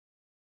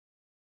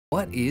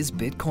What is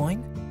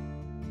Bitcoin?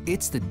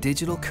 It's the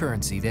digital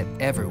currency that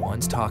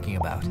everyone's talking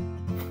about.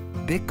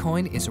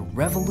 Bitcoin is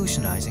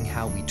revolutionizing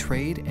how we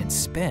trade and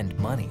spend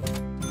money.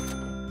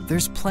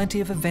 There's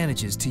plenty of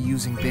advantages to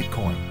using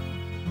Bitcoin.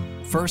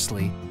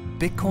 Firstly,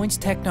 Bitcoin's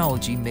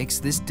technology makes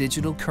this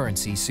digital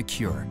currency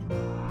secure.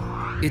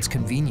 It's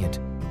convenient.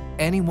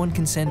 Anyone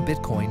can send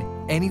Bitcoin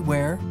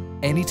anywhere,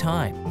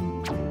 anytime.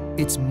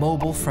 It's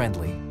mobile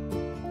friendly.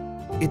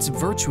 It's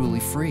virtually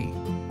free,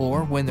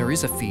 or when there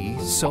is a fee,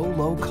 so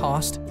low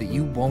cost that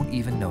you won't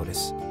even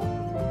notice.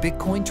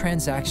 Bitcoin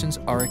transactions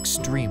are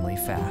extremely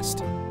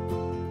fast.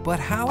 But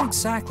how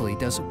exactly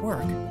does it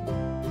work?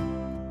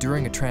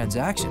 During a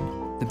transaction,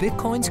 the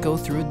Bitcoins go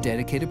through a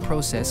dedicated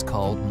process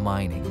called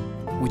mining,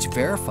 which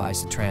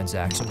verifies the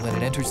transaction when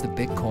it enters the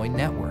Bitcoin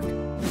network.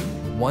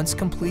 Once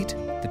complete,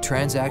 the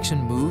transaction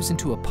moves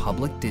into a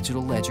public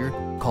digital ledger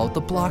called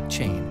the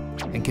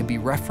blockchain and can be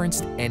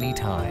referenced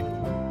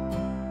anytime.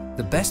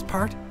 The best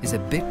part is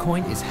that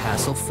Bitcoin is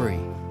hassle-free,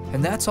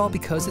 and that's all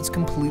because it's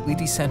completely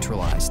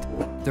decentralized.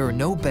 There are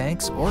no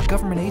banks or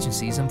government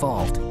agencies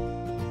involved.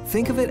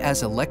 Think of it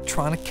as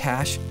electronic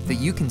cash that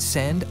you can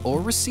send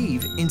or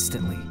receive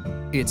instantly.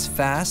 It's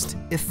fast,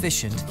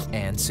 efficient,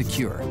 and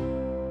secure.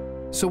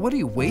 So what are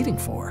you waiting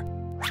for?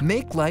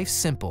 Make life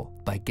simple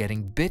by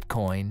getting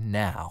Bitcoin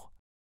now.